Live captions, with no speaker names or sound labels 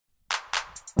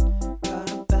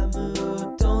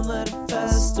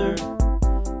Esther.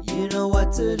 You know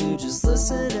what to do, just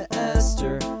listen to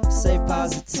Esther. Safe,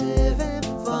 positive, and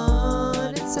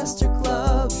fun. It's Esther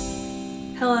Club.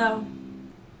 Hello,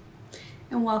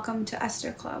 and welcome to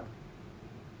Esther Club.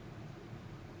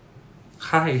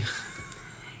 Hi.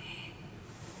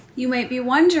 You might be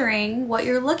wondering what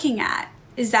you're looking at.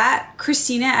 Is that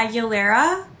Christina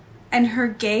Aguilera and her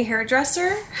gay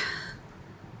hairdresser?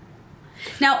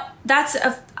 Now,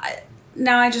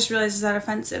 now I just realized, is that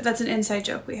offensive? That's an inside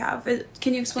joke we have.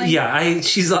 Can you explain? Yeah,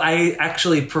 I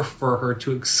actually prefer her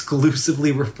to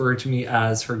exclusively refer to me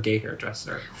as her gay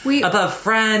hairdresser. Above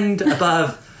friend,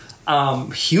 above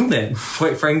human,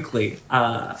 quite frankly.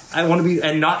 I want to be,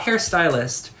 and not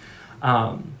hairstylist,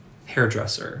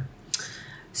 hairdresser.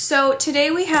 So today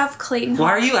we have Clayton.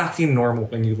 Why are you acting normal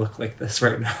when you look like this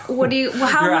right now? What am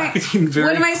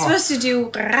I supposed to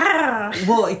do?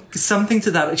 Well, something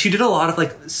to that. She did a lot of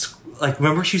like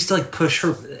remember she used to like push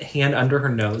her hand under her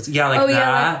nose. Yeah, that.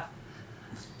 Yeah,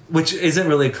 which isn't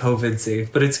really COVID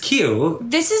safe, but it's cute.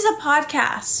 This is a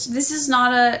podcast. This is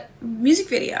not a music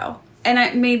video. And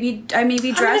I may be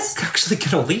dressed. I'm actually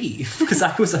gonna leave because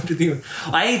I was I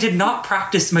did not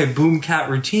practice my boom cat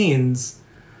routines.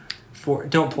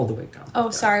 Don't pull the wig down. Oh,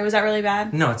 sorry. Was that really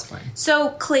bad? No, it's fine.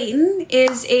 So Clayton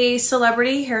is a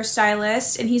celebrity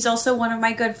hairstylist, and he's also one of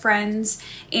my good friends,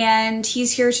 and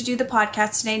he's here to do the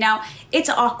podcast today. Now, it's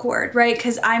awkward, right?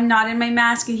 Because I'm not in my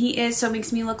mask, and he is, so it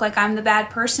makes me look like I'm the bad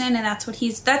person, and that's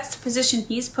the position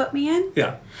he's put me in.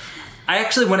 Yeah. I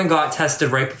actually went and got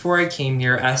tested right before I came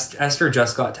here. Esther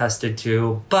just got tested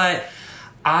too, but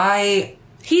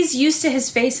He's used to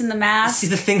his face in the mask. See,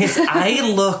 the thing is, I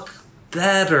look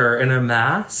better in a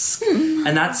mask,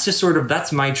 and that's just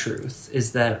that's my truth,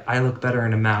 is that I look better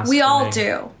in a mask. We all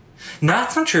do. No,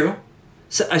 that's not true.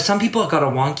 So, some people got a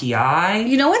wonky eye.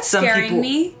 You know what's scaring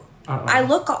me? I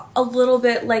look a little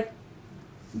bit like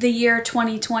the year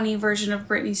 2020 version of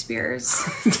Britney Spears.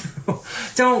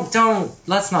 Don't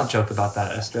let's not joke about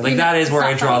that, Esther. That is where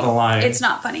I draw the line. It's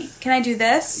not funny. Can I do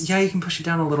this? Yeah, you can push it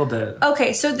down a little bit.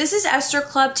 Okay, so this is Esther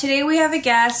Club. Today we have a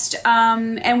guest,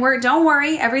 and don't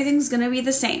worry, everything's gonna be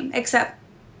the same except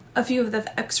a few of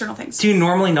the external things. Do you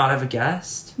normally not have a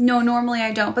guest? No, normally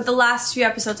I don't. But the last few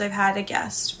episodes I've had a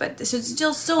guest. But this is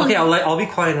still. Okay, I'll be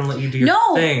quiet and let you do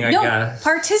your thing. I guess.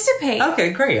 Participate. Okay,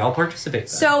 great. I'll participate then.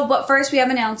 So, but first we have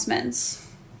announcements.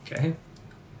 Okay.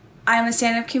 I'm a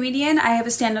stand-up comedian. I have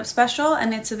a stand-up special,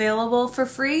 and it's available for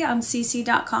free on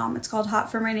cc.com. It's called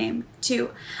Hot for My Name. 2,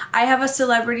 I have a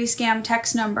celebrity scam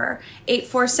text number,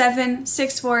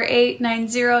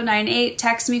 847-648-9098.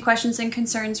 Text me questions and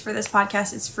concerns for this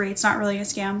podcast. It's free. It's not really a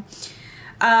scam.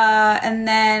 And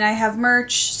then I have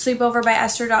merch,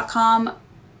 sleepoverbyesther.com.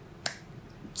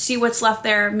 See what's left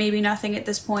there. Maybe nothing at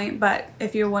this point, but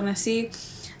if you want to see.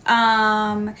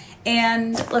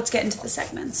 And let's get into the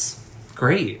segments.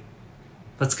 Great.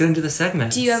 Let's get into the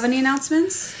segment. Do you have any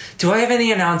announcements? Do I have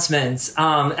any announcements?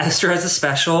 Esther has a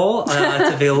special.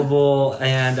 It's available.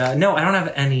 And no, I don't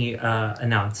have any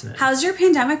announcements. How's your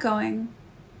pandemic going?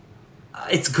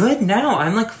 It's good now.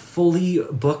 I'm fully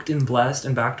booked and blessed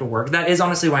and back to work. That is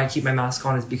honestly why I keep my mask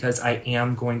on, is because I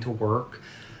am going to work.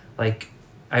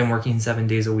 I'm working 7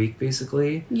 days a week,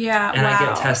 basically. Yeah, and I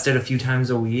get tested a few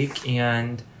times a week.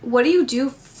 And what do you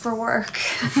do for work?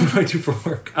 What do I do for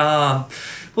work?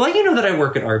 Well, you know that I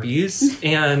work at Arby's,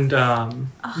 and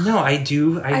no, I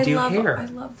do hair.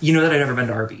 You know that I've never been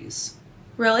to Arby's.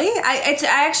 Really? I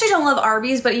actually don't love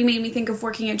Arby's, but you made me think of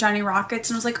working at Johnny Rockets,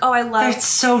 and I was like, oh, I love. It's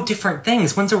so different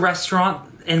things. One's a restaurant,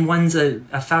 and one's a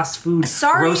fast food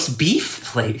roast beef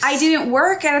place. I didn't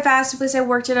work at a fast food place. I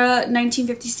worked at a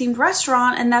 1950s themed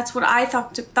restaurant, and that's what I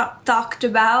thought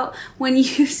about when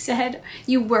you said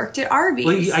you worked at Arby's.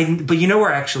 Well, but you know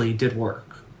where I actually did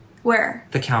work? Where?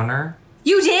 The counter.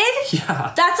 You did?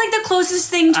 Yeah. That's the closest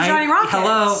thing to Johnny Rockets.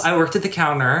 Hello, I worked at the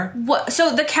counter. What?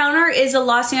 So the counter is a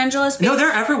Los Angeles-based... No,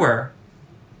 they're everywhere.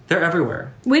 They're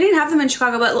everywhere. We didn't have them in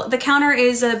Chicago, but the counter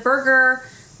is a burger...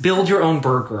 Build your own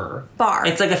burger. Bar.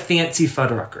 It's like a fancy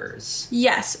Fuddruckers.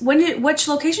 Yes. Which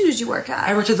location did you work at?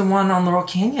 I worked at the one on Laurel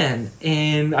Canyon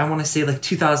in, I want to say,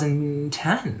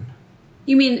 2010.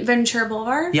 You mean Ventura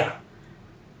Boulevard? Yeah.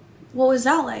 What was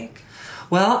that like?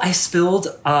 Well, I spilled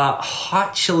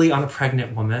hot chili on a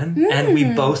pregnant woman, and we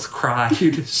both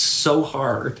cried so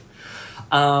hard.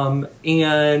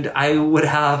 And I would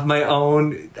have my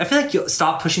own... I feel like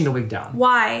stop pushing the wig down.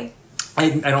 Why?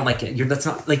 I don't like it. That's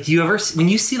not... do you ever... When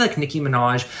you see, Nicki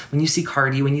Minaj, when you see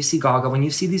Cardi, when you see Gaga, when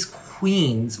you see these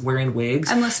queens wearing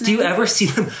wigs... I'm listening. Do you ever see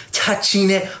them touching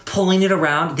it, pulling it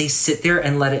around? They sit there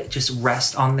and let it just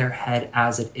rest on their head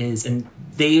as it is, and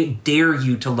they dare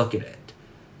you to look at it.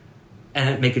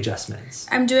 and make adjustments.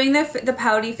 I'm doing the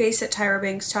pouty face that Tyra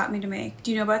Banks taught me to make.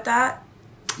 Do you know about that?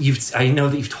 I know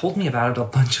that you've told me about it a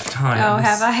bunch of times. Oh,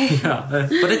 have I? Yeah,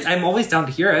 but I'm always down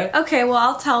to hear it. Okay, well,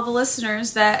 I'll tell the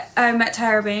listeners that I met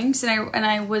Tyra Banks, and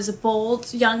I was a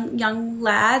bold young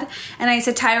lad, and I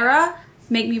said, Tyra,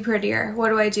 make me prettier. What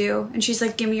do I do? And she's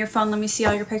like, give me your phone. Let me see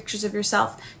all your pictures of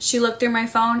yourself. She looked through my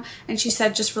phone, and she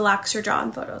said, just relax your jaw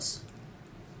in photos.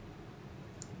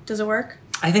 Does it work?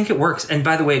 I think it works. And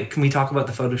by the way, can we talk about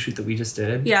the photo shoot that we just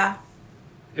did? Yeah.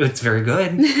 It's very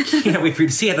good. Can't wait for you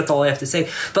to see it. That's all I have to say.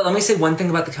 But let me say one thing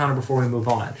about the counter before we move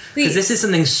on. Because this is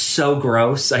something so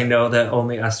gross, I know that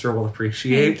only Esther will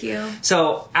appreciate. Thank you.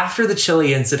 So after the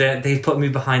chili incident, they put me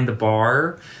behind the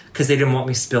bar because they didn't want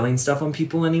me spilling stuff on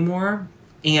people anymore.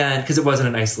 And because it wasn't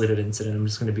an isolated incident, I'm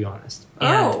just going to be honest.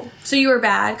 And so you were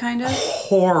bad, kind of?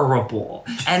 Horrible.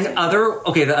 And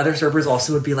the other servers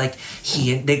also would be like,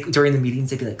 during the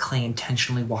meetings, they'd be like, Clay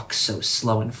intentionally walks so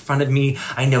slow in front of me.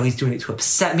 I know he's doing it to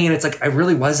upset me. And it's like, I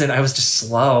really wasn't. I was just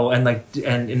slow and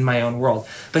in my own world.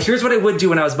 But here's what I would do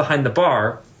when I was behind the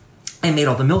bar. I made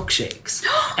all the milkshakes.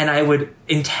 And I would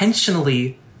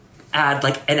intentionally add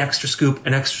like an extra scoop,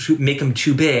 make them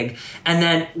too big. And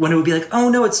then when it would be like, oh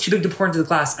no, it's too big to pour into the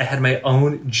glass, I had my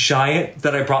own giant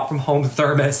that I brought from home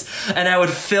thermos. And I would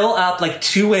fill up like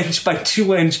 2 inch by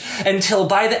 2 inch until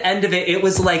by the end of it, it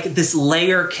was like this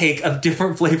layer cake of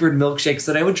different flavored milkshakes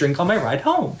that I would drink on my ride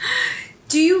home.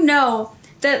 Do you know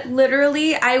that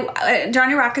literally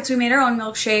Johnny Rockets, we made our own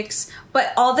milkshakes,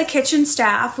 but all the kitchen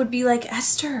staff would be like,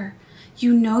 Esther,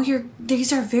 you know,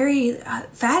 these are very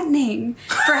fattening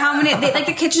for how many, like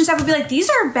the kitchen staff would be like,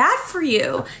 these are bad for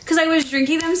you. Because I was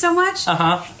drinking them so much.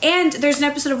 And there's an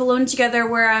episode of Alone Together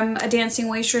where I'm a dancing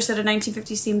waitress at a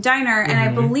 1950s themed diner. And I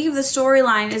believe the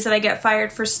storyline is that I get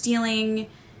fired for stealing.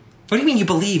 What do you mean you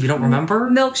believe? You don't remember?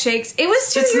 Milkshakes. It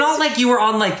was 2 years. It's not like you were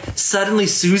on like Suddenly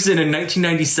Susan in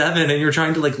 1997 and you're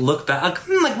trying to like look back.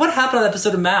 Like what happened on that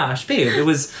episode of MASH? Babe, it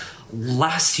was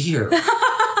last year.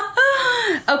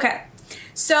 Okay.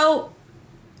 So,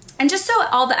 and just so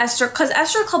all the because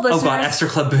Esther Club listeners... Oh God, Esther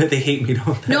Club, they hate me,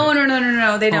 don't they?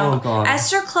 No, they don't. Oh God.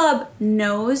 Esther Club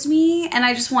knows me, and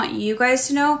I just want you guys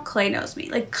to know, Clay knows me.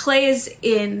 Like, Clay is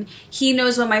in, he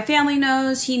knows what my family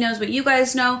knows, he knows what you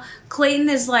guys know. Clayton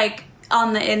is like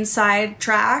on the inside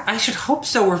track. I should hope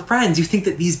so, we're friends. You think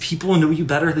that these people know you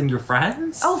better than your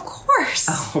friends? Oh, of course.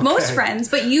 Oh, okay. Most friends,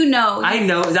 but you know. I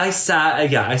know, I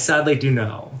sadly do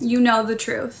know. You know the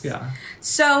truth. Yeah.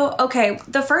 So, okay,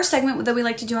 the first segment that we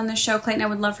like to do on this show, Clayton, I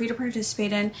would love for you to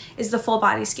participate in, is the full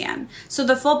body scan. So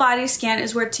the full body scan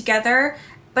is where together,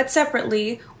 but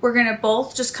separately, we're going to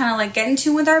both just kind of like get in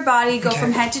tune with our body, go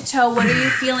from head to toe. What are you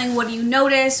feeling? What do you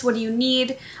notice? What do you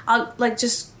need? I'll like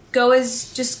just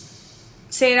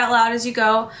say it out loud as you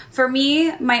go. For me,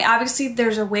 obviously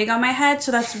there's a wig on my head,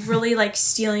 so that's really like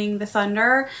stealing the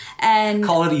thunder. And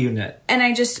call it a unit. And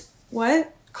I just,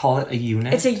 what? Call it a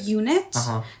unit. It's a unit.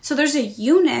 So there's a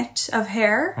unit of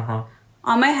hair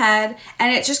on my head,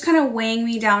 and it's just kind of weighing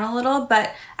me down a little.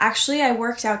 But actually, I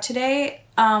worked out today,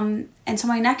 and so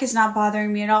my neck is not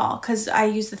bothering me at all because I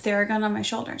use the Theragun on my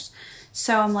shoulders.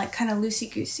 So I'm like kind of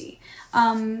loosey-goosey.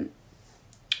 I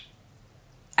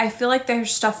feel like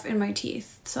there's stuff in my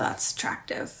teeth, so that's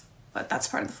attractive. But that's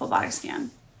part of the full body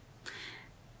scan.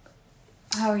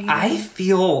 How are you doing? I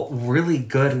feel really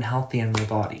good and healthy in my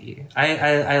body.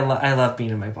 I love being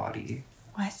in my body.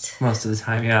 What? Most of the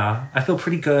time, yeah. I feel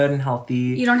pretty good and healthy.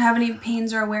 You don't have any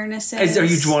pains or awarenesses? Are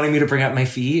you wanting me to bring up my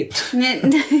feet?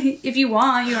 If you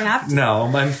want, you don't have to. No,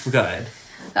 I'm good.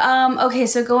 Okay,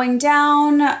 so going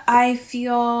down, I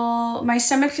feel my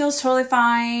stomach feels totally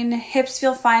fine. Hips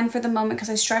feel fine for the moment because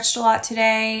I stretched a lot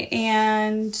today,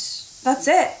 and that's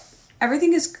it.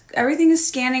 Everything is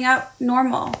scanning up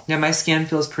normal. Yeah, my scan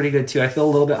feels pretty good too. I feel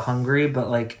a little bit hungry, but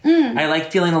like I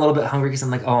like feeling a little bit hungry because I'm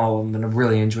like, oh, I'm gonna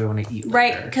really enjoy when I eat later.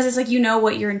 Right, because it's like you know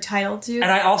what you're entitled to. And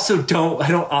I also don't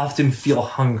often feel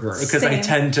hunger because I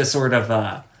tend to sort of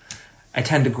I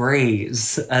tend to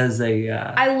graze as a.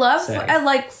 I love at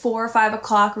like 4 or 5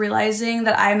 o'clock realizing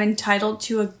that I'm entitled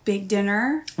to a big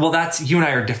dinner. Well, you and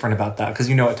I are different about that because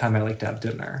you know what time I like to have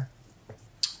dinner.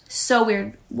 So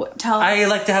weird. Tell us. I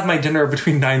like to have my dinner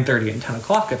between 9:30 and 10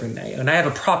 o'clock every night. And I have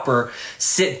a proper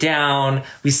sit down,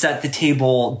 we set the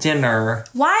table dinner.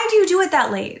 Why do you do it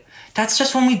that late? That's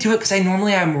just when we do it because I'm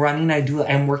running,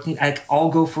 I'm working, I'll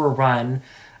go for a run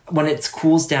when it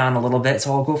cools down a little bit.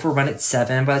 So I'll go for a run at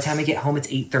 7. By the time I get home, it's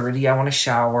 8:30. I want to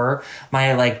shower.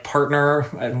 My partner,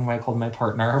 I don't know why I called him my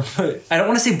partner, but I don't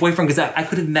want to say boyfriend because I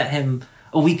could have met him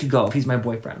a week ago. He's my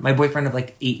boyfriend of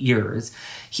like 8 years.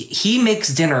 He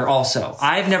makes dinner also.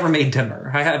 I've never made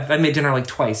dinner. I made dinner like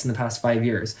twice in the past 5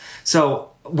 years.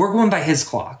 So we're going by his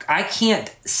clock. I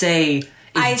can't say,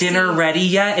 is dinner ready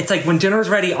yet? It's like when dinner's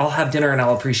ready, I'll have dinner and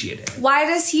I'll appreciate it. Why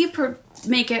does he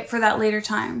make it for that later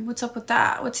time? What's up with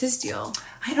that? What's his deal?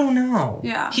 I don't know.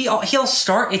 Yeah. He'll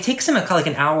start. It takes him like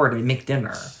an hour to make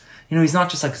dinner. You know, he's not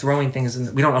just like throwing things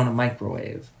in. We don't own a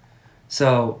microwave.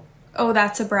 So... Oh,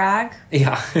 that's a brag?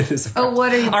 Yeah, it is a brag. Oh,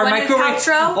 what are you... Our microwave...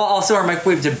 Well, also, our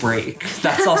microwave did break.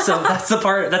 That's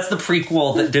the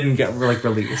prequel that didn't get like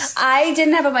released. I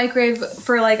didn't have a microwave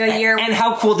for like a year. And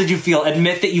how cool did you feel?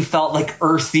 Admit that you felt like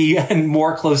earthy and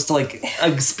more close to like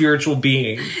a spiritual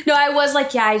being. No, I was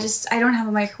like, I don't have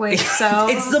a microwave, so...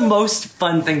 It's the most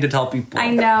fun thing to tell people.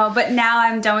 I know, but now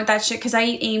I'm done with that shit because I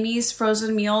eat Amy's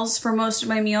frozen meals for most of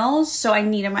my meals, so I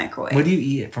need a microwave. What do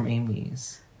you eat from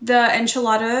Amy's? The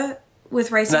enchilada with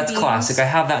rice and beans. That's classic. I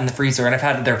have that in the freezer, and I've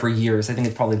had it there for years. I think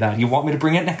it's probably that. You want me to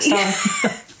bring it next time?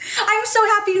 I'm so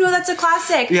happy you know that's a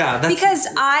classic. Yeah. Because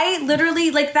I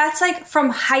literally, like, that's like from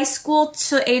high school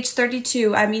to age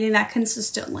 32, I'm eating that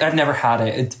consistently. I've never had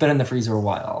it. It's been in the freezer a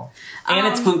while. And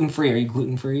it's gluten-free. Are you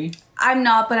gluten-free? I'm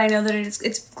not, but I know that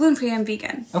it's gluten-free and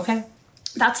vegan. Okay.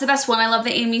 That's the best one. I love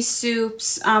the Amy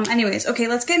soups. Anyways, okay,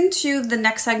 let's get into the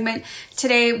next segment.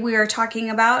 Today we are talking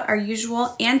about our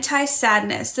usual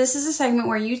anti-sadness. This is a segment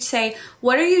where you say,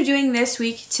 what are you doing this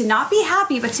week to not be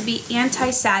happy, but to be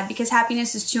anti-sad? Because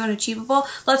happiness is too unachievable.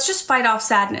 Let's just fight off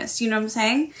sadness. You know what I'm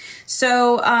saying?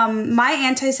 So my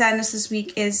anti-sadness this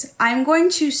week is I'm going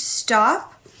to stop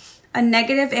a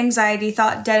negative anxiety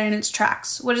thought dead in its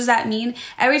tracks. What does that mean?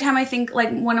 Every time I think like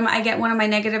I get one of my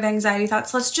negative anxiety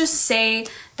thoughts, let's just say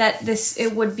that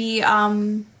it would be, I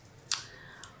don't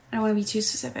want to be too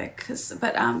specific,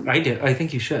 but I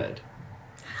think you should.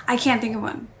 I can't think of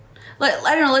one. I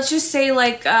don't know, let's just say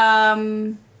like,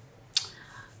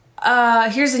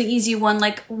 here's an easy one,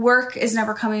 like work is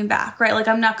never coming back, right? Like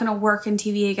I'm not going to work in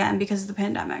TV again because of the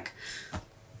pandemic.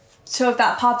 So if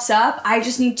that pops up, I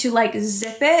just need to like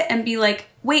zip it and be like,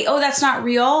 wait, oh, that's not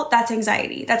real. That's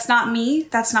anxiety. That's not me.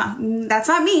 That's not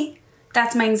me.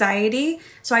 That's my anxiety.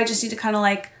 So I just need to kind of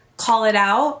like call it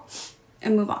out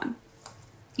and move on.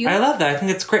 I love that. I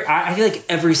think it's great. I feel like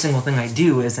every single thing I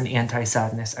do is an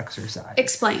anti-sadness exercise.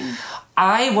 Explain.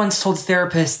 I once told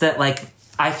therapists that like,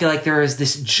 I feel like there is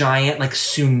this giant like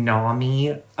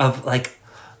tsunami of like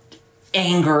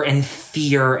anger and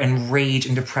fear and rage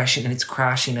and depression, and it's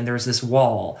crashing, and there's this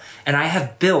wall, and I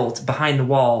have built behind the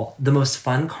wall the most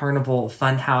fun carnival,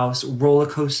 fun house, roller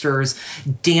coasters,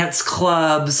 dance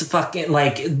clubs, fucking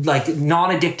like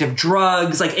non-addictive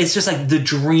drugs, like it's just like the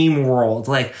dream world,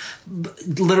 like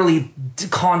literally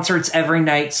concerts every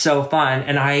night, so fun,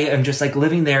 and I am just like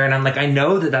living there, and I'm like, I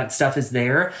know that stuff is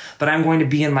there, but I'm going to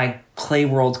be in my play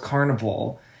world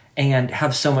carnival and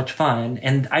have so much fun,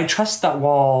 and I trust that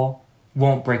wall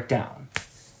won't break down.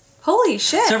 Holy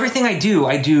shit. So everything I do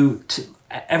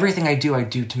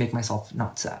to make myself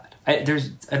not sad.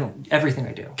 Everything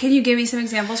I do. Can you give me some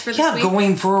examples for this week? Yeah,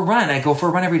 going for a run. I go for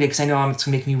a run every day because I know it's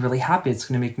going to make me really happy. It's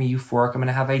going to make me euphoric. I'm going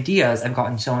to have ideas. I've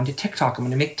gotten so into TikTok. I'm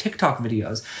going to make TikTok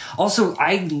videos. Also,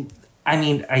 I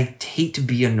mean, I hate to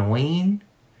be annoying,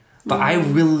 but I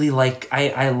really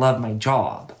I love my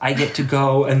job. I get to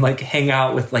go and like hang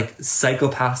out with like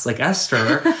psychopaths like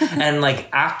Esther and like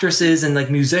actresses and like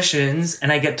musicians,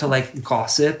 and I get to like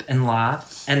gossip and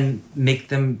laugh and make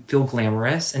them feel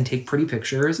glamorous and take pretty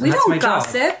pictures. And that's my job.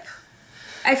 Gossip.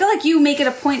 I feel like you make it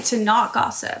a point to not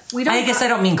gossip. I guess I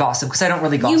don't mean gossip because I don't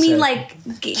really gossip. You mean like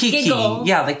kiki. Giggle.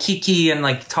 Yeah, like kiki and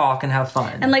like talk and have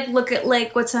fun. And like look at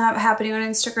like what's happening on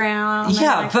Instagram.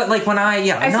 Yeah, but like when I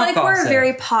feel like gossip. We're a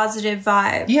very positive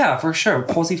vibe. Yeah, for sure.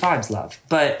 Posy vibes, love.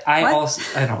 But I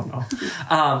don't know.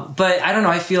 But I don't know.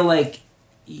 I feel like,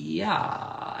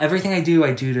 yeah, everything I do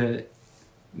to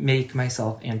make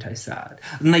myself anti-sad.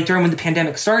 And like when the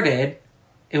pandemic started,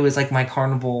 it was like my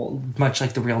carnival, much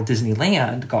like the real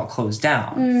Disneyland, got closed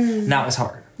down. And that was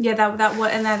hard. Yeah,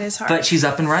 that is hard. But she's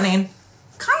up and running.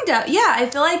 Kind of. Yeah, I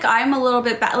feel like I'm a little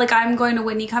bit like I'm going to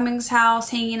Whitney Cummings'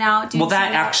 house, hanging out. Well,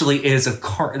 that actually is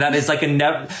that is like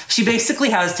she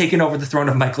basically has taken over the throne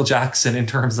of Michael Jackson in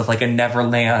terms of like a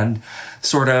Neverland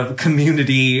sort of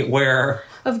community where...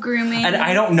 Of grooming. And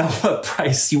I don't know what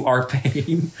price you are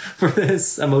paying for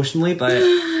this emotionally, but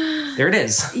there it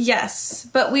is. Yes.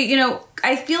 But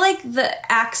I feel like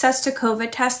the access to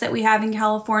COVID tests that we have in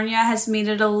California has made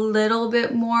it a little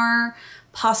bit more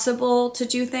possible to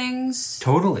do things.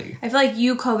 Totally. I feel like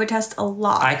you COVID test a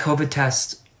lot. I COVID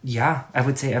test, yeah, I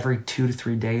would say every 2 to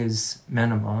 3 days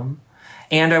minimum.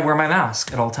 And I wear my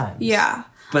mask at all times. Yeah.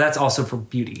 But that's also for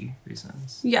beauty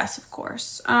reasons. Yes, of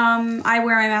course. I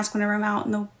wear my mask whenever I'm out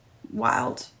in the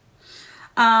wild.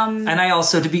 And I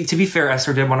also, to be fair,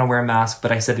 Esther did want to wear a mask,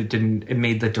 but I said it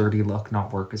made the dirty look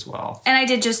not work as well. And I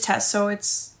did just test, so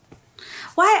it's...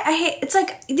 Why? I hate... It's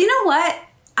like, you know what?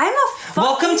 I'm a fucking...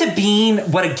 Welcome to being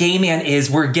what a gay man is.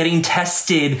 We're getting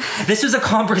tested. This was a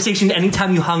conversation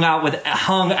anytime you hung out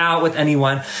with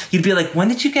anyone. You'd be like, when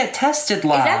did you get tested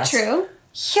last? Is that true?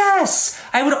 Yes.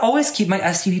 I would always keep my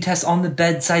STD test on the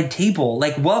bedside table.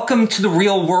 Like, welcome to the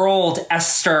real world,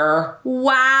 Esther.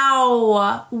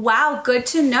 Wow. Wow, good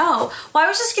to know. Well, I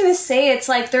was just going to say, it's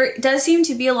like there does seem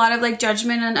to be a lot of like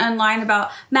judgment online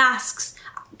about masks.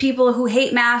 People who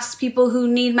hate masks, people who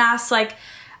need masks, like...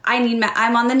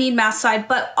 I'm on the need mask side,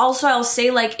 but also I'll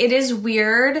say, like, it is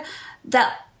weird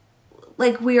that,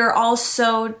 like, we are all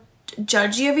so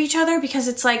judgy of each other, because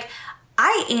it's like,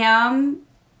 I am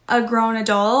a grown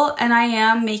adult and I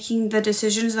am making the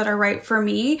decisions that are right for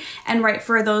me and right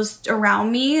for those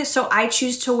around me. So I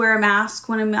choose to wear a mask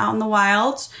when I'm out in the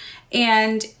wild.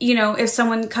 And, you know, if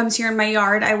someone comes here in my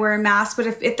yard, I wear a mask. But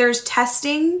if there's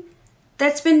testing,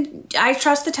 I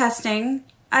trust the testing.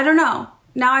 I don't know.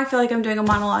 Now I feel like I'm doing a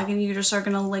monologue and you just are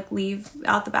going to like leave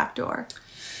out the back door.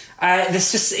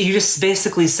 You just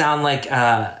basically sound like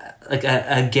a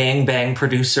gangbang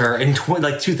producer in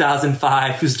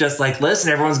 2005 who's just like,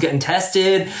 listen, everyone's getting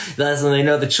tested. Listen, they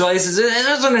know the choices.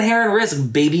 There's an inherent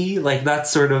risk, baby. Like, that's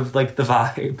sort of like the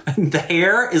vibe. The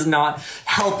hair is not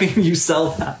helping you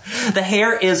sell that. The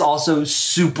hair is also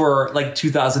super like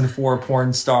 2004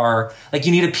 porn star. Like,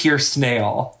 you need a pierced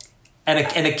nail.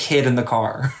 And a kid in the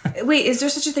car. Wait, is there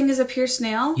such a thing as a pierced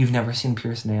nail? You've never seen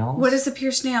pierced nails? What is a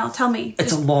pierced nail? Tell me.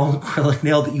 It's a long acrylic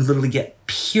nail that you literally get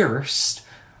pierced,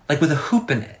 like with a hoop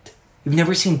in it. You've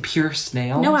never seen pierced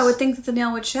nails? No, I would think that the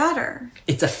nail would shatter.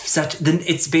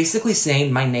 It's basically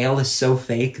saying my nail is so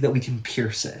fake that we can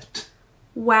pierce it.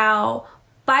 Wow.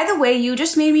 By the way, you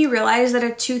just made me realize that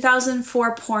a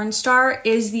 2004 porn star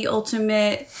is the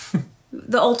ultimate...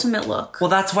 The ultimate look. Well,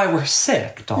 that's why we're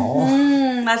sick, doll.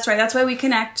 That's right. That's why we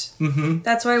connect. Mm-hmm.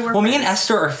 That's why we're friends. Me and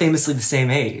Esther are famously the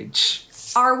same age.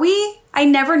 Are we? I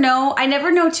never know. I never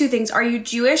know two things. Are you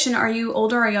Jewish and are you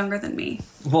older or younger than me?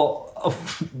 Well,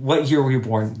 what year were you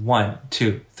born? 1,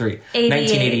 2, 3.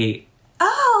 1988.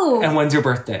 Oh. And when's your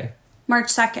birthday? March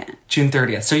 2nd. June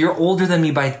 30th. So you're older than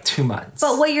me by 2 months.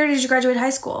 But what year did you graduate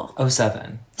high school?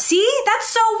 07. See? That's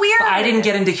so weird. But I didn't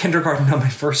get into kindergarten on my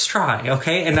first try,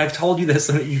 okay? And I've told you this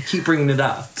and you keep bringing it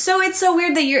up. So it's so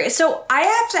weird that So I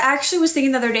have to actually was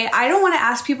thinking the other day, I don't want to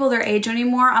ask people their age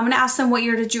anymore. I'm going to ask them what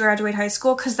year did you graduate high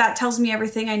school, because that tells me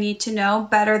everything I need to know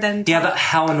better than... Yeah, but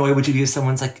how annoyed would you be if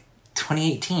someone's like,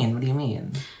 2018? What do you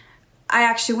mean? I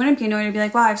actually wouldn't be annoyed. I'd be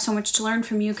like, wow, I have so much to learn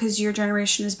from you because your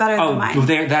generation is better than mine.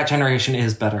 That generation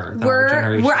is better than our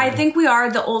generation. I think we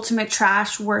are the ultimate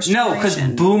trash, worst generation. No, because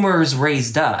boomers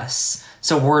raised us.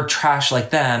 So we're trash like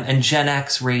them. And Gen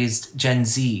X raised Gen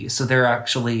Z. So they're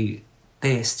actually,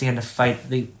 they stand a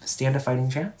fighting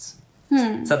chance?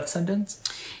 Is that the sentence?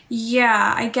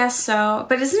 Yeah, I guess so.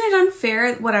 But isn't it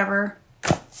unfair? Whatever.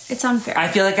 It's unfair. I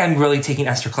feel like I'm really taking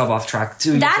Esther Club off track.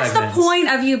 That's the point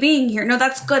of you being here. No,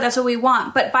 that's good. That's what we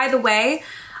want. But by the way,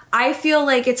 I feel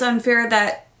like it's unfair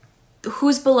that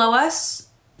who's below us?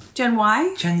 Gen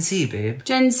Y? Gen Z, babe.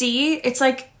 Gen Z, it's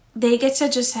like they get to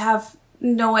just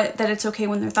know it that it's okay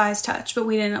when their thighs touch, but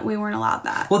we weren't allowed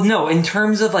that. Well, no, in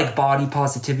terms of like body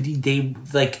positivity, they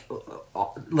like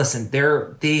listen,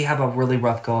 they have a really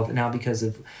rough go of it now because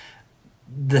of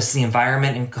the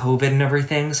environment and COVID and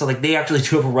everything. So like they actually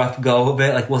do have a rough go of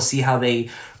it. Like we'll see how they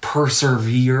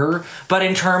persevere. But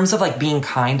in terms of like being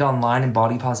kind online and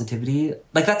body positivity,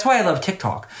 like that's why I love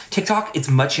TikTok. TikTok, it's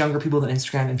much younger people than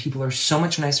Instagram, and people are so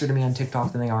much nicer to me on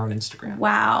TikTok than they are on Instagram.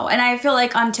 Wow. And I feel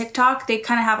like on TikTok, they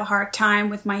kind of have a hard time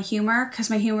with my humor because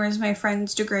my humor is my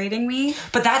friends degrading me.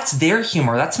 But that's their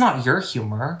humor. That's not your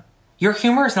humor. Your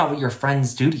humor is not what your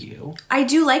friends do to you. I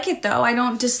do like it, though. I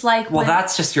don't dislike... Well,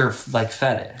 that's just your, like,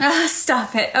 fetish.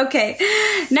 Stop it. Okay.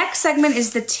 Next segment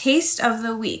is the Taste of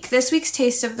the Week. This week's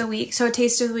Taste of the Week. So a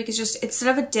Taste of the Week is just,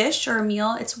 instead of a dish or a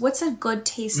meal, it's what's a good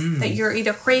taste that you're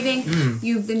either craving,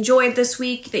 you've enjoyed this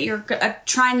week, that you're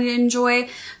trying to enjoy.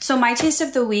 So my Taste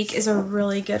of the Week is a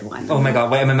really good one. Oh, my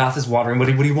God. Wait, my mouth is watering. What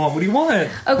do you want? What do you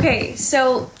want? Okay,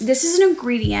 so this is an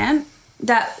ingredient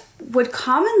that would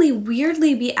commonly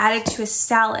weirdly be added to a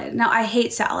salad. Now, I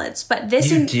hate salads, but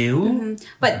this... You do? Mm-hmm.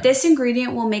 But this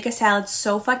ingredient will make a salad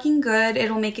so fucking good.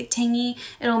 It'll make it tangy.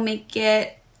 It'll make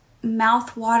it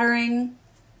mouth-watering.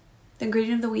 The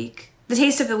ingredient of the week. The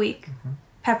taste of the week.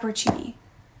 Pepperoncini.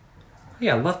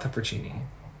 Yeah, I love pepperoncini.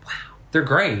 Wow. They're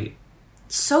great.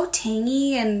 So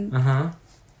tangy and...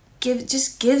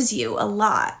 gives you a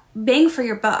lot. Bang for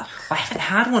your buck. I haven't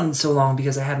had one in so long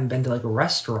because I haven't been to like a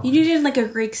restaurant. You needed like a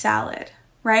Greek salad,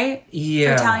 right?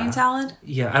 Yeah. Or Italian salad?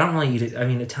 Yeah, I don't really eat it. I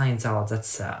mean, Italian salads, that's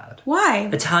sad. Why?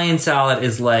 Italian salad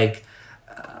is like,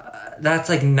 that's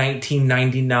like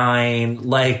 1999.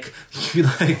 Like,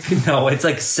 no, it's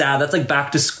like sad. That's like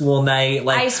back to school night.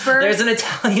 Like, iceberg. There's an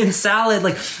Italian salad.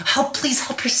 Like, please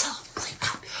help yourself. Please,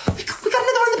 we got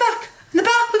another one in the back. In the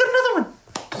back, we got another one.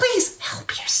 Please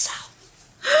help yourself.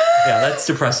 Yeah, that's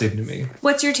depressing to me.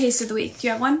 What's your taste of the week? Do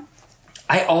you have one?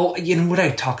 You know what I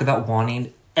talk about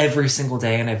wanting every single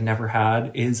day and I've never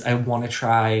had is I want to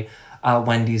try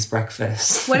Wendy's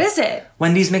breakfast. What is it?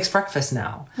 Wendy's makes breakfast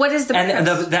now. What is the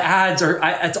breakfast? And the ads are,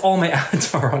 it's all my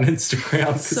ads are on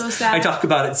Instagram. So sad. I talk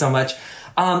about it so much.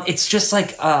 It's just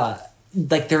like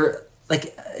they're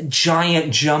like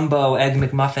giant jumbo egg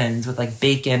McMuffins with like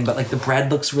bacon, but like the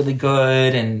bread looks really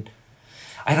good and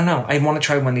I don't know. I want to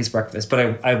try Wendy's breakfast,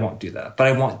 but I won't do that. But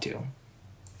I want to.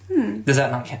 Does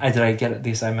that not count? Did I get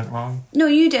the assignment wrong? No,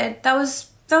 you did. That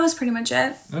was pretty much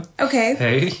it. Okay.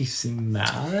 Hey, you seem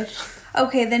mad.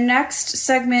 Okay, the next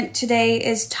segment today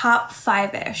is top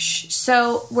 5-ish.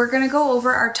 So we're going to go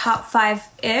over our top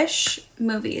 5-ish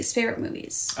movies, favorite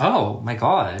movies. Oh, my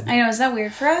God. I know, is that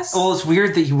weird for us? Well, it's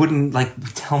weird that you wouldn't, like,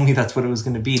 tell me that's what it was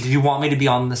going to be. Did you want me to be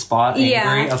on the spot angry?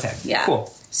 Yeah. Okay, yeah.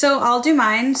 Cool. So I'll do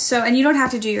mine. And you don't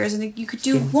have to do yours. And you could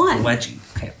do one. Wedgie.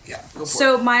 Okay, yeah. Go for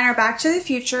so it. Mine are Back to the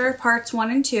Future, parts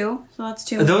 1 and 2. So that's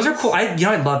 2 movies. Those are cool. I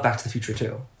love Back to the Future,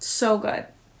 too. So good.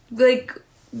 Like,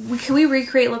 can we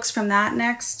recreate looks from that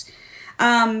next?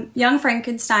 Young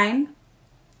Frankenstein.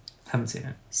 Haven't seen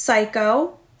it.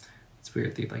 Psycho. It's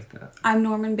weird that you like that. I'm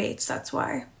Norman Bates, that's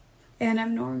why. And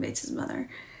I'm Norman Bates' mother.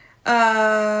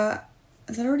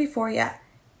 Is that already 4? Yeah.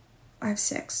 I have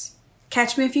 6.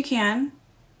 Catch Me If You Can.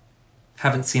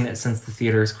 Haven't seen it since the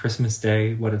theaters Christmas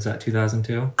Day. What is that,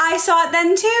 2002? I saw it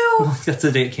then too. That's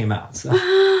the day it came out, so.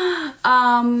 Oh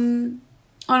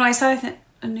no, I saw it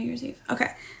on New Year's Eve.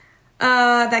 Okay.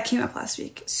 That came up last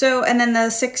week. So, and then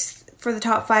the 6th for the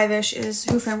top 5-ish is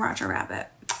Who Framed Roger Rabbit.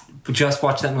 Just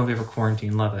watched that movie over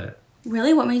quarantine. Love it.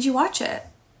 Really? What made you watch it?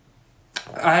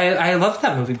 I loved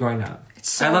that movie growing up.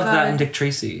 It's so I loved good. that and Dick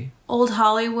Tracy. Old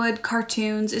Hollywood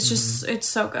cartoons. It's just, it's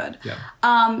so good. Yeah.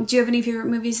 Do you have any favorite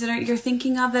movies that you're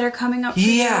thinking of that are coming up?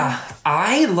 Yeah.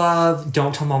 I love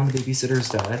Don't Tell Mom the Babysitter's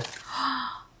Dead.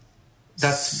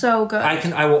 That's so good.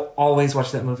 I will always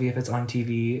watch that movie if it's on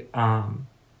TV.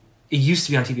 It used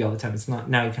to be on TV all the time. It's not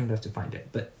now. You kind of have to find it,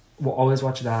 but we'll always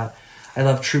watch that. I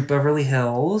love Troop Beverly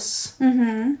Hills.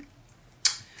 Mm-hmm.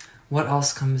 What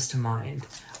else comes to mind?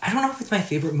 I don't know if it's my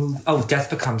favorite movie. Oh, Death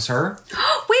Becomes Her.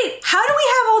 Wait, how do we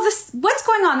have all this? What's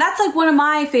going on? That's like one of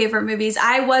my favorite movies.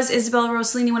 I was Isabella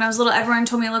Rossellini when I was little. Everyone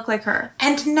told me I looked like her.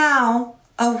 And now,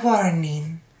 a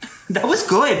warning. That was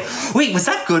good. Wait, was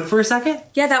that good for a second?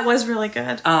 Yeah, that was really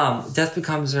good. Death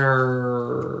Becomes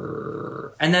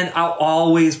Her. And then I'll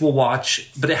always will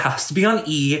watch, but it has to be on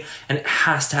E, and it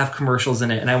has to have commercials in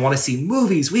it. And I want to see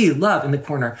movies we love in the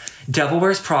corner. Devil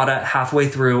Wears Prada, halfway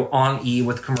through on E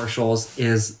with commercials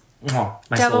is my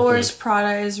Devil Wears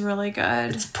Prada is really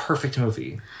good. It's a perfect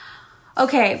movie.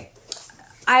 Okay.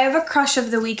 I have a crush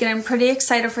of the week, and I'm pretty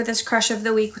excited for this crush of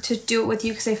the week to do it with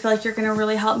you because I feel like you're going to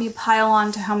really help me pile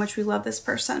on to how much we love this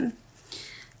person.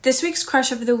 This week's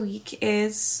crush of the week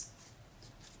is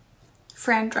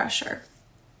Fran Drescher.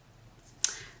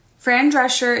 Fran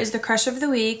Drescher is the crush of the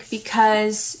week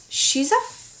because she's a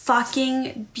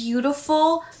fucking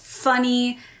beautiful,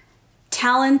 funny,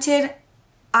 talented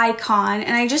icon,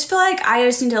 and I just feel like I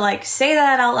just need to say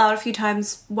that out loud a few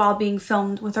times while being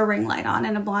filmed with a ring light on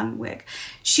and a blonde wig.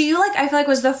 She I feel like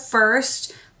was the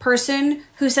first person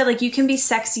who said you can be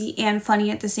sexy and funny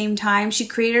at the same time. She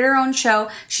created her own show.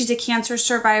 She's a cancer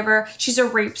survivor. She's a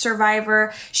rape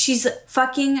survivor. She's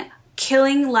fucking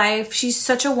killing life. She's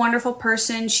such a wonderful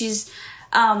person. She's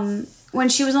when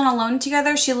she was on Alone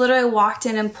Together, she literally walked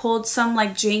in and pulled some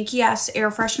janky ass air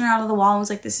freshener out of the wall and was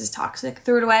like, this is toxic,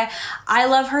 threw it away. I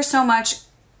love her so much.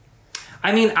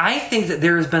 I mean, I think that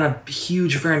there has been a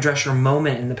huge Fran Drescher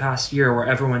moment in the past year where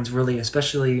everyone's really,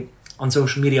 especially on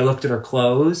social media, looked at her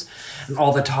clothes and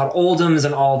all the Todd Oldhams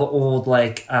and all the old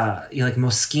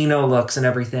Moschino looks and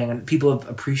everything, and people have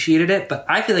appreciated it. But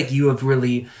I feel like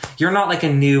you're not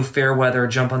a new Fairweather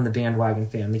jump on the bandwagon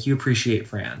fan. You appreciate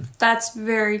Fran. That's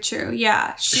very true.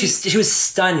 Yeah, she was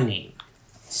stunning.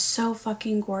 So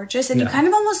fucking gorgeous, and you kind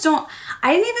of almost don't.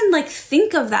 I didn't even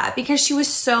think of that because she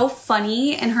was so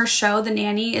funny in her show. The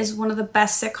Nanny is one of the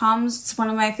best sitcoms. It's one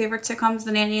of my favorite sitcoms.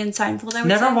 The Nanny and Seinfeld. I would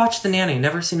never say. watched The Nanny.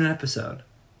 Never seen an episode.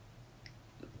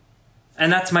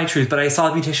 And that's my truth. But I saw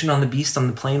Beautician on the Beast on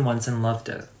the plane once and loved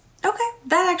it.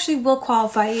 that actually will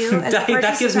qualify you as a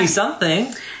that gives me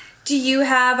something. Do you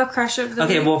have a crush of the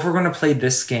week? Well, if we're going to play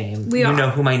this game, you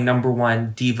know who my number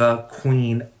one diva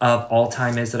queen of all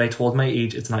time is that I told my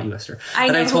age. It's not you, Esther.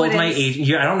 I told my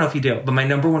age. I don't know if you do, but my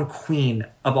number one queen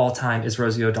of all time is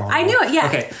Rosie O'Donnell. I knew it, yeah.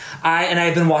 Okay.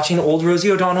 I've been watching old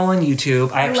Rosie O'Donnell on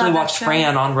YouTube. I actually watched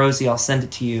Fran on Rosie. I'll send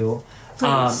it to you.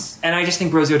 Please. And I just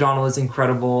think Rosie O'Donnell is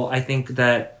incredible. I think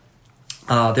that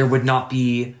there would not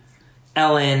be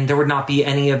Ellen, there would not be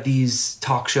any of these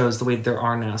talk shows the way that there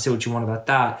are now. Say what you want about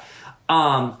that.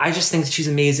 I just think that she's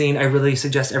amazing. I really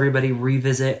suggest everybody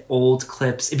revisit old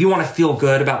clips. If you want to feel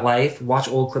good about life, watch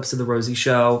old clips of The Rosie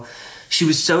Show. She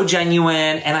was so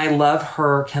genuine, and I love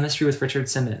her chemistry with Richard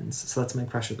Simmons. So that's my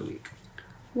crush of the week.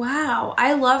 Wow,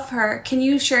 I love her. Can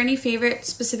you share any favorite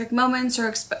specific moments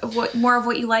or more of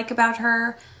what you like about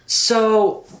her?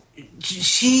 So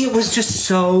she was just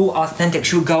so authentic.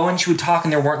 She would go and she would talk,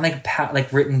 and there weren't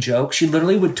like written jokes. She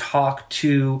literally would talk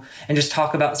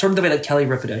about sort of the way like Kelly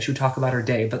Ripa does. She would talk about her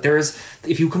day. But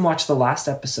if you can watch the last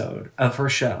episode of her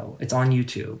show, it's on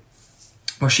YouTube,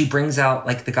 where she brings out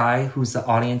like the guy who's the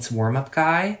audience warm-up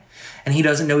guy, and he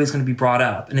doesn't know he's going to be brought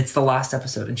up. And it's the last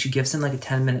episode, and she gives him like a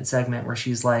 10-minute segment where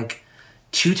she's like,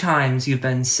 2 times you've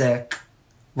been sick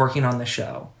working on the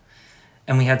show,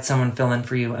 and we had someone fill in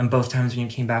for you, and both times when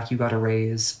you came back, you got a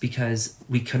raise because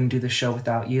we couldn't do the show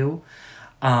without you.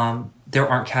 There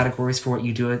aren't categories for what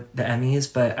you do at the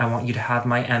Emmys, but I want you to have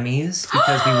my Emmys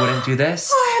because we wouldn't do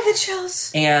this. Oh, I have the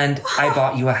chills. And I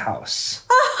bought you a house.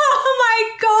 Oh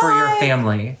my God. For your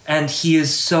family. And he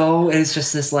is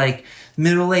just this like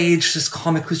middle-aged, just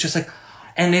comic who's just like,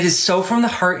 and it is so from the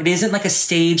heart. It isn't like a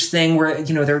stage thing where,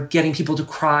 you know, they're getting people to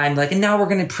cry and like, and now we're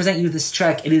going to present you this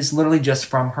check. It is literally just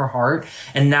from her heart.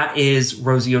 And that is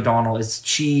Rosie O'Donnell. I'm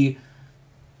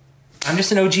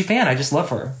just an OG fan. I just love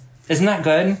her. Isn't that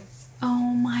good?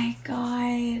 Oh my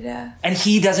God. And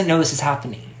he doesn't know this is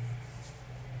happening.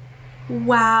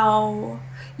 Wow.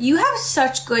 You have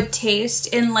such good taste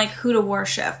in like who to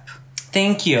worship.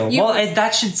 Thank you.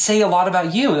 That should say a lot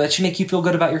about you. That should make you feel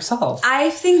good about yourself. I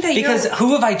think that because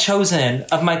who have I chosen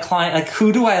of my client? Like,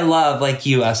 who do I love like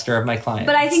you, Esther, of my clients?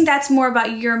 But I think that's more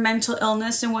about your mental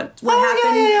illness and what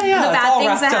happened. Yeah. The bad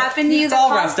things that happened to you that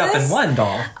caused this. It's all wrapped up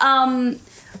in one, doll.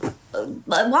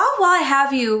 While I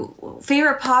have you,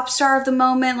 favorite pop star of the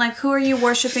moment? Like, who are you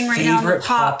worshiping right now in the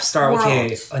pop star world?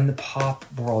 Okay, in the pop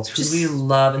world, who do we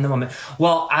love in the moment?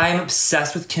 Well, I'm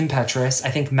obsessed with Kim Petras. I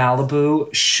think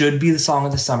Malibu should be the song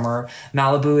of the summer.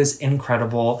 Malibu is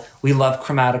incredible. We love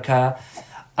Chromatica.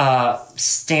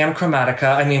 Stan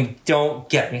Chromatica. I mean, don't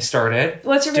get me started.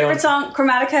 What's your favorite song?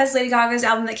 Chromatica is Lady Gaga's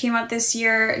album that came out this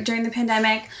year during the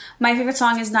pandemic. My favorite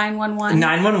song is 911.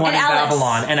 911 and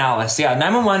Babylon and Alice. Yeah,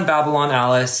 911, Babylon,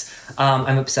 Alice.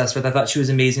 I'm obsessed with. I thought she was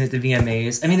amazing at the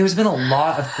VMAs. I mean, there's been a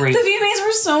lot of great... The VMAs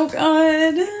were so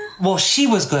good. Well, she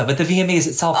was good, but the VMAs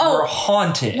itself were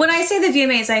haunted. When I say the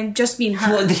VMAs, I just mean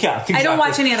her. Well, yeah, exactly. I don't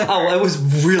watch any other part. Oh, it was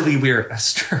really weird,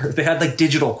 Esther. They had like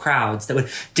digital crowds that would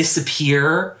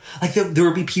disappear. Like there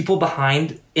would be people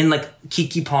behind in like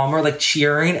Keke Palmer like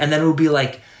cheering, and then it would be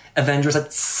like Avengers like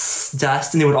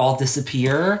dust, and they would all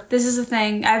disappear. This is the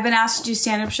thing. I've been asked to do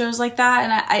stand-up shows like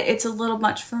that, and it's a little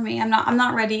much for me. I'm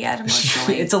not ready yet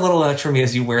emotionally. It's a little much for me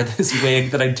as you wear this wig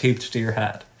that I taped to your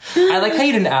head. I like how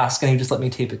you didn't ask and you just let me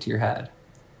tape it to your head.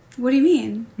 What do you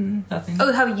mean? Nothing.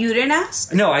 Oh, how you didn't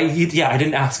ask? No, I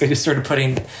didn't ask. I just started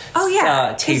putting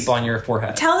tape on your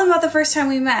forehead. Tell them about the first time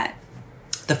we met.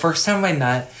 The first time I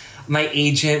met, my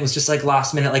agent was just like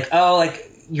last minute, like, oh, like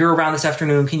you're around this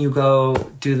afternoon. Can you go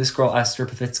do this girl Esther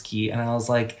Pavitsky? And I was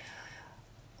like,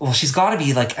 well, she's got to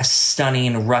be like a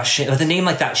stunning Russian. With a name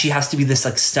like that, she has to be this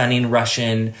like stunning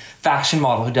Russian fashion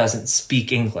model who doesn't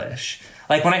speak English.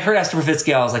 Like, when I heard Esther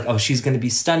Pavitsky, I was like, oh, she's going to be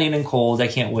stunning and cold. I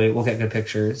can't wait. We'll get good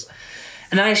pictures.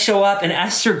 And then I show up, and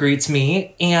Esther greets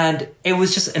me, and it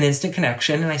was just an instant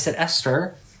connection. And I said,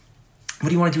 Esther, what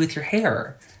do you want to do with your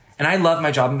hair? And I love my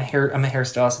job. I'm a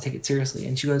hairstylist. I take it seriously.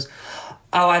 And she goes,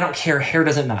 oh, I don't care. Hair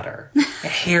doesn't matter.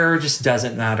 Hair just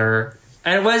doesn't matter.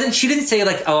 And she didn't say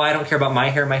like, oh, I don't care about my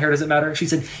hair. My hair doesn't matter. She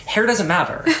said, hair doesn't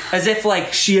matter. As if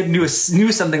like she had knew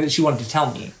something that she wanted to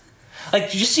tell me. Like,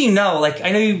 just so you know, like,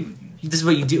 I know this is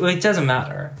what you do. It doesn't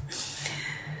matter.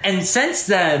 And since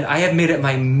then, I have made it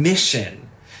my mission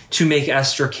to make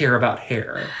Esther care about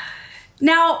hair.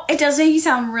 Now, it does make you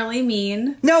sound really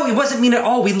mean. No, it wasn't mean at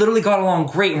all. We literally got along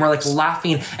great, and we're like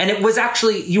laughing. And it was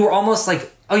actually, you were almost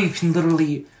like, oh, you can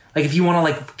literally, like, if you want to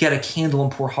like get a candle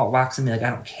and pour hot wax on me, like, I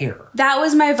don't care. That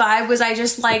was my vibe, was I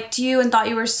just liked you and thought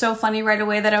you were so funny right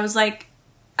away that I was like,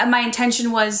 my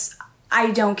intention was,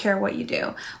 I don't care what you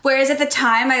do. Whereas at the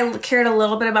time, I cared a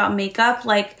little bit about makeup.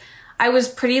 Like, I was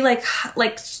pretty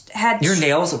had your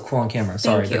nails look cool on camera.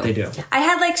 Sorry, but they do. I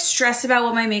had stress about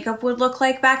what my makeup would look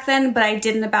like back then, but I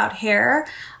didn't about hair.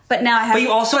 But now I have. But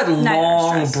you also had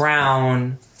long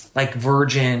brown,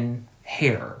 virgin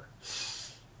hair.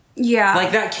 Yeah.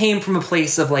 That came from a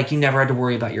place of you never had to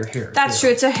worry about your hair. That's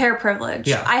true. It's a hair privilege.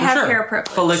 Yeah, I have hair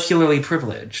privilege. Follicularly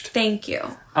privileged. Thank you.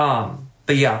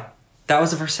 But yeah, that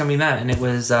was the first time we met, and it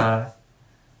was. I've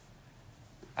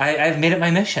made it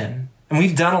my mission. And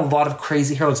we've done a lot of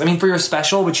crazy hair looks. I mean, for your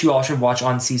special, which you all should watch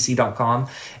on cc.com,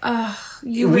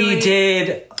 we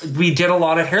did a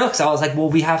lot of hair looks. I was like, well,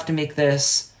 we have to make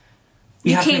this.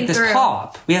 We have to make this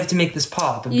pop. We have to make this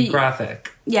pop and be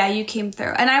graphic. Yeah, you came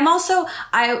through. And I'm also,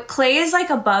 Clay is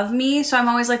above me, so I'm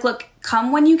always look,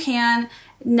 come when you can,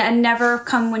 never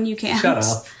come when you can't. Shut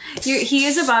up. He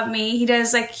is above me. He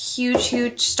does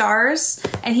huge stars,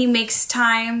 and he makes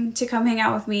time to come hang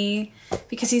out with me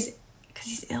because he's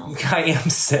ill. I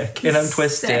am sick and I'm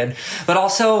twisted. But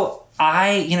also,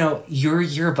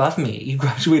 you're above me. You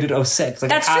graduated 06.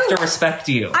 That's I have true. to respect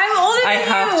you. I'm older than you. I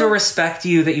have to respect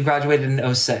you that you graduated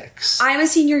in 06. I'm a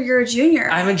senior, you're a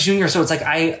junior. I'm a junior, so it's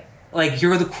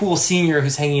you're the cool senior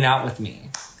who's hanging out with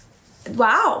me.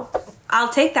 Wow. I'll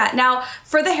take that. Now,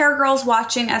 for the hair girls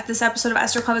watching at this episode of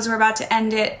Esther Club as we're about to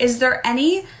end it, is there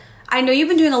any... I know you've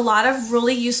been doing a lot of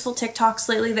really useful TikToks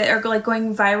lately that are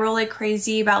going viral like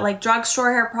crazy about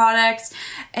drugstore hair products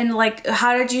and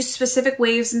how to do specific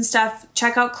waves and stuff.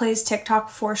 Check out Clay's TikTok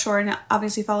for sure, and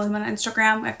obviously follow him on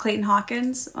Instagram at Clayton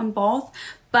Hawkins on both.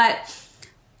 But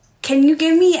can you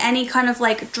give me any kind of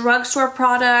drugstore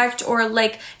product or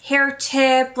hair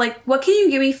tip? What can you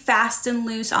give me fast and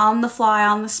loose on the fly,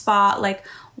 on the spot?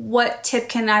 What tip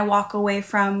can I walk away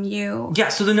from you? Yeah,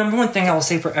 so the number one thing I will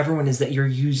say for everyone is that you're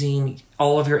using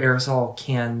all of your aerosol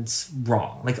cans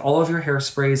wrong. All of your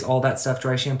hairsprays, all that stuff,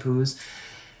 dry shampoos,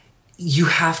 you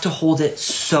have to hold it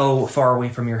so far away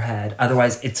from your head.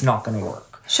 Otherwise, it's not going to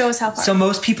work. Show us how far. So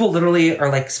most people literally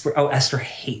are Esther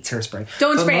hates hairspray.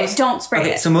 Don't spray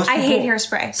it. So most people, I hate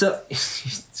hairspray. So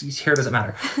hair doesn't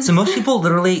matter. So most people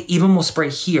literally even will spray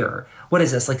here. What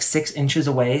is this? 6 inches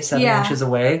away, 7 inches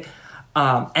away.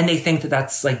 And they think that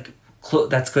that's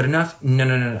that's good enough.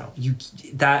 No.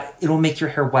 It'll make your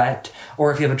hair wet.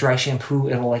 Or if you have a dry shampoo,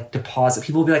 it'll deposit.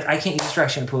 People will be I can't use dry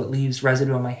shampoo. It leaves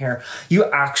residue on my hair.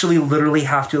 You actually literally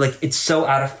have to it's so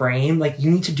out of frame.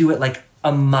 You need to do it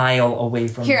a mile away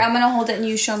from Here, I'm going to hold it and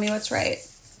you show me what's right.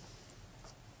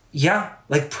 Yeah.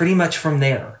 Pretty much from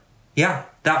there. Yeah.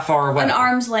 That far away. An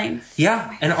arm's length.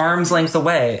 Yeah. An arm's length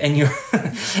away. And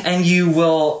you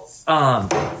will,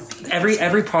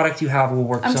 every product you have will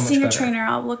work so much better. I'm seeing a trainer.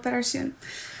 I'll look better soon.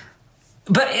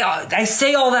 But I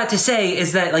say all that to say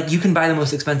is that you can buy the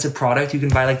most expensive product. You can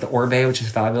buy the Orbe, which is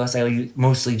fabulous. I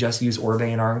mostly just use Orbe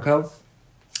and Armco.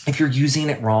 If you're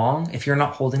using it wrong, if you're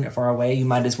not holding it far away, you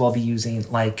might as well be using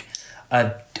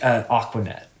a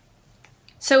Aquanet.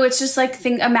 So it's just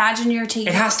imagine you're taking...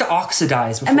 It has to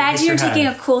oxidize. Imagine you're taking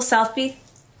a cool selfie.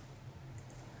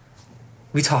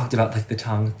 We talked about the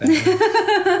tongue thing.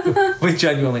 We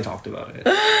genuinely talked about it.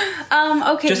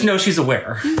 Okay. Just know she's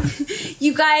aware.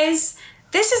 You guys,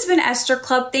 this has been Esther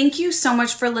Club. Thank you so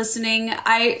much for listening.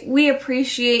 We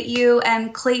appreciate you,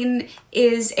 and Clayton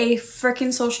is a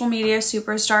freaking social media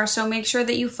superstar, so make sure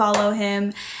that you follow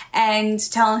him and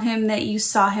tell him that you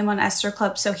saw him on Esther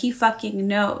Club so he fucking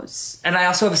knows. And I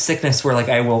also have a sickness where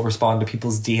I will respond to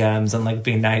people's DMs and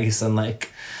be nice and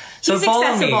So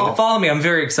follow me. I'm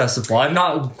very accessible. I'm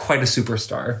not quite a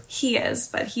superstar. He is,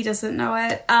 but he doesn't know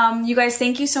it. You guys,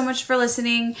 thank you so much for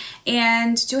listening.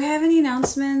 And do I have any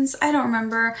announcements? I don't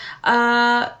remember.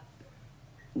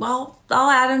 Well, I'll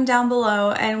add them down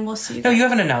below and we'll see you guys. No, you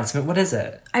have an announcement. What is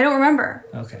it? I don't remember.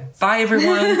 Okay. Bye,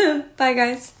 everyone. Bye,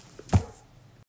 guys.